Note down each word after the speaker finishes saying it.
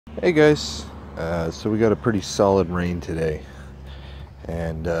Hey guys, so we got a pretty solid rain today,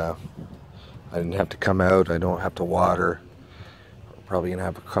 and I didn't have to come out. I don't have to water. We're probably gonna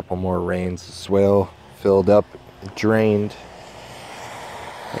have a couple more rains. The swale filled up, drained,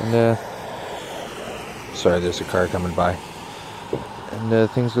 and sorry, there's a car coming by.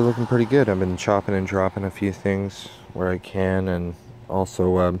 And things are looking pretty good. I've been chopping and dropping a few things where I can, and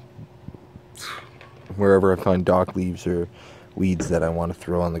also wherever I find dock leaves or weeds that I want to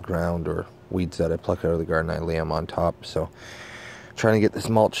throw on the ground, or weeds that I pluck out of the garden, I lay them on top. So trying to get this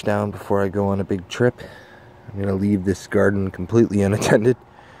mulch down before I go on a big trip. I'm going to leave this garden completely unattended,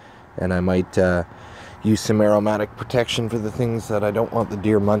 and I might use some aromatic protection for the things that I don't want the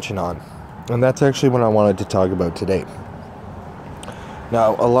deer munching on. And that's actually what I wanted to talk about today.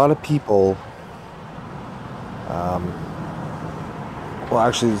 Now, a lot of people, well,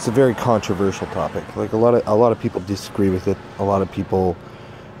 actually, it's a very controversial topic. Like a lot of people disagree with it. A lot of people,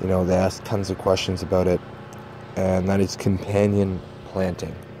 they ask tons of questions about it, and that is companion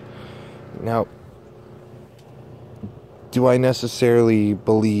planting. Now, do I necessarily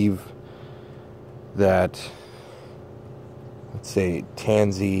believe that, let's say,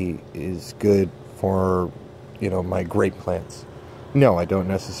 tansy is good for, my grape plants? No, I don't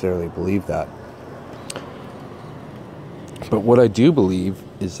necessarily believe that. But what I do believe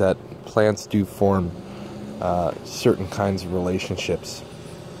is that plants do form certain kinds of relationships.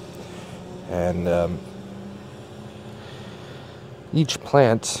 And each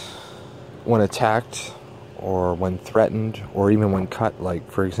plant, when attacked, or when threatened, or even when cut, like,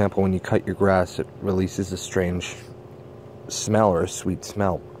 for example, when you cut your grass, it releases a strange smell, or a sweet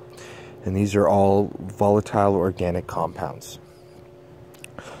smell. And these are all volatile organic compounds.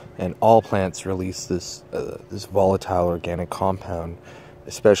 And all plants release this volatile organic compound,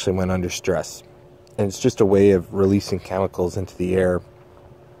 especially when under stress. And it's just a way of releasing chemicals into the air,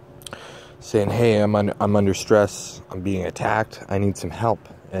 saying, hey, I'm under stress, I'm being attacked, I need some help.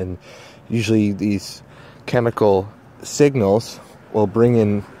 And usually these chemical signals will bring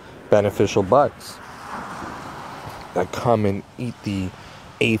in beneficial bugs that come and eat the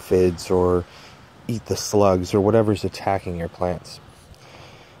aphids or eat the slugs or whatever's attacking your plants.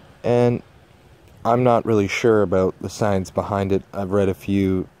 And I'm not really sure about the science behind it. I've read a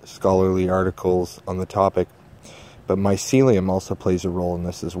few scholarly articles on the topic, but mycelium also plays a role in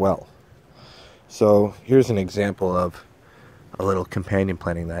this as well. So here's an example of a little companion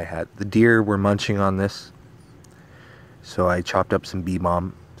planting that I had. The deer were munching on this, so I chopped up some bee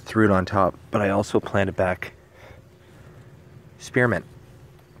balm, threw it on top, but I also planted back spearmint.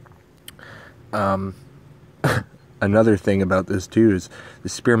 Another thing about this too is the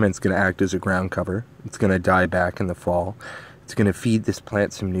spearmint's going to act as a ground cover. It's going to die back in the fall. It's going to feed this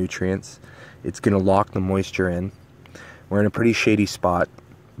plant some nutrients. It's going to lock the moisture in. We're in a pretty shady spot,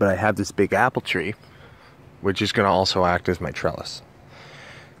 but I have this big apple tree, which is going to also act as my trellis.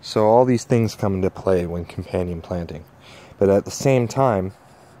 So all these things come into play when companion planting. But at the same time,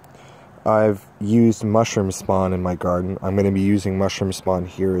 I've used mushroom spawn in my garden. I'm going to be using mushroom spawn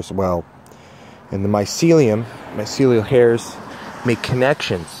here as well. And the mycelial hairs, make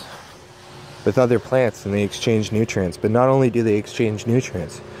connections with other plants, and they exchange nutrients. But not only do they exchange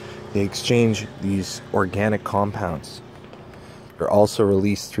nutrients, they exchange these organic compounds. They're also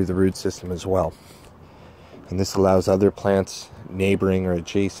released through the root system as well. And this allows other plants, neighboring or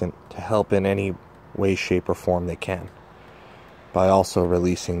adjacent, to help in any way, shape, or form they can, by also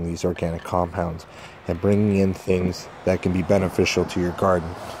releasing these organic compounds and bringing in things that can be beneficial to your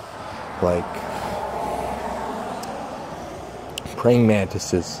garden, like praying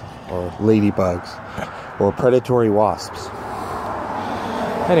mantises, or ladybugs, or predatory wasps.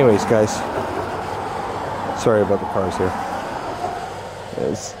 Anyways, guys, sorry about the cars here.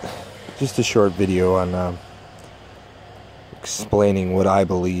 It's just a short video on explaining what I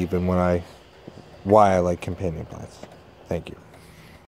believe and why I like companion plants. Thank you.